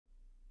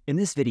In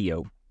this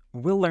video,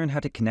 we'll learn how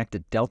to connect a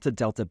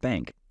delta-delta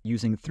bank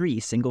using 3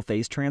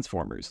 single-phase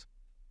transformers.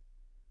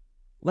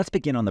 Let's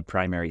begin on the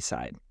primary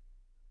side.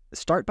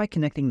 Start by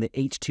connecting the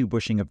H2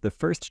 bushing of the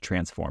first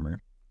transformer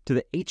to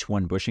the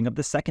H1 bushing of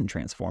the second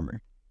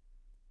transformer.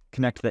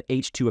 Connect the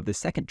H2 of the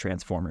second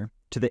transformer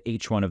to the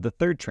H1 of the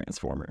third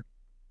transformer.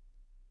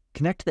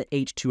 Connect the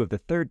H2 of the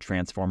third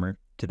transformer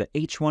to the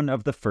H1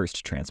 of the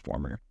first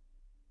transformer.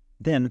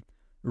 Then,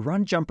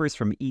 run jumpers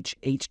from each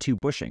H2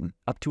 bushing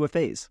up to a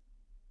phase.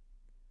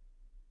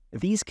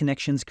 These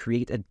connections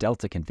create a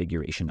delta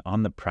configuration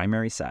on the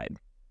primary side.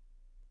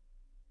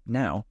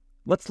 Now,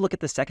 let's look at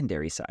the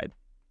secondary side.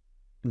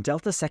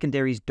 Delta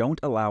secondaries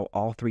don't allow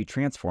all 3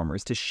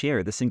 transformers to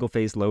share the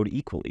single-phase load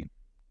equally.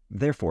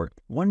 Therefore,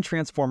 one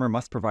transformer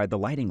must provide the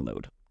lighting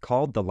load,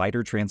 called the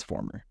lighter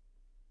transformer.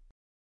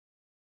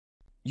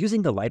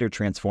 Using the lighter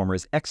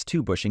transformer's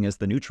X2 bushing as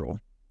the neutral,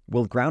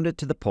 we'll ground it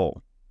to the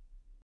pole.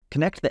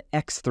 Connect the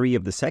X3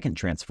 of the second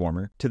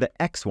transformer to the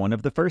X1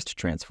 of the first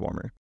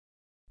transformer.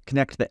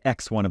 Connect the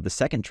X1 of the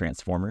second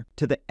transformer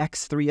to the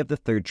X3 of the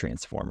third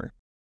transformer.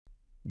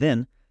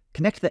 Then,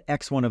 connect the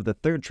X1 of the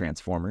third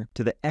transformer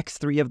to the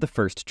X3 of the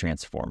first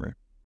transformer.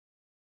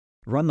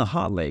 Run the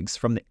hot legs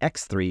from the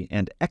X3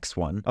 and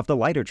X1 of the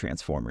lighter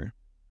transformer.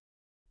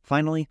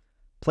 Finally,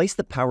 place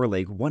the power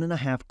leg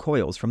 1.5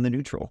 coils from the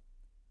neutral.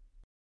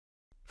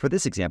 For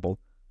this example,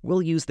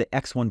 we'll use the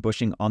X1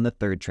 bushing on the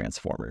third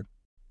transformer.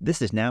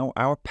 This is now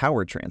our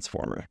power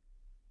transformer.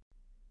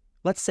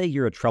 Let's say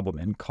you're a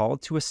troubleman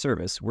called to a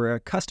service where a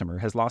customer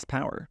has lost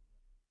power.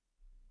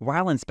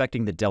 While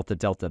inspecting the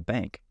delta-delta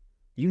bank,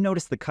 you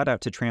notice the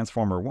cutout to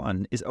transformer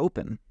 1 is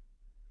open.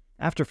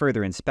 After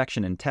further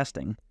inspection and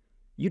testing,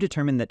 you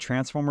determine that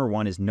transformer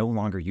 1 is no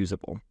longer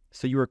usable,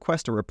 so you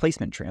request a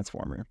replacement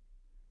transformer.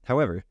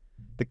 However,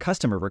 the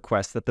customer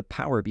requests that the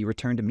power be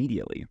returned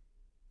immediately.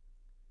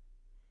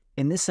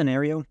 In this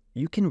scenario,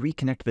 you can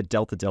reconnect the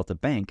delta-delta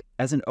bank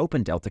as an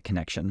open delta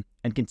connection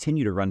and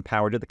continue to run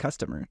power to the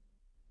customer.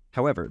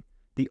 However,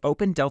 the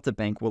open delta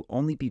bank will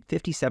only be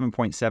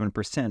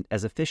 57.7%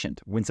 as efficient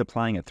when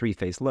supplying a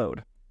 3-phase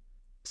load,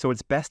 so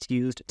it's best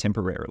used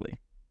temporarily.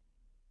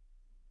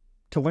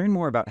 To learn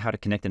more about how to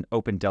connect an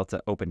open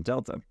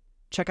delta,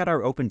 check out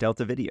our open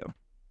delta video.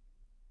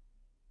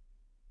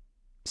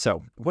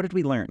 So, what did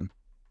we learn?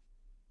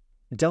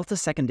 Delta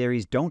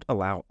secondaries don't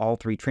allow all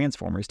 3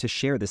 transformers to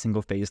share the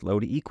single-phase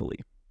load equally.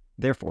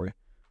 Therefore,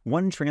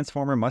 one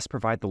transformer must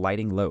provide the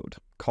lighting load,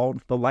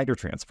 called the lighter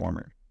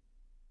transformer.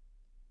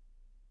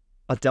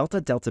 A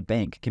delta-delta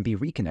bank can be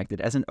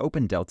reconnected as an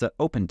open delta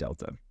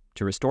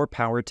to restore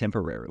power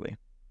temporarily.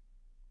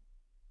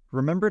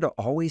 Remember to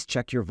always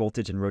check your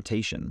voltage and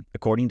rotation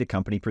according to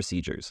company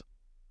procedures.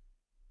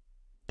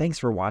 Thanks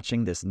for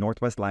watching this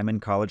Northwest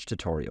Lineman College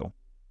tutorial.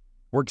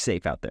 Work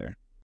safe out there.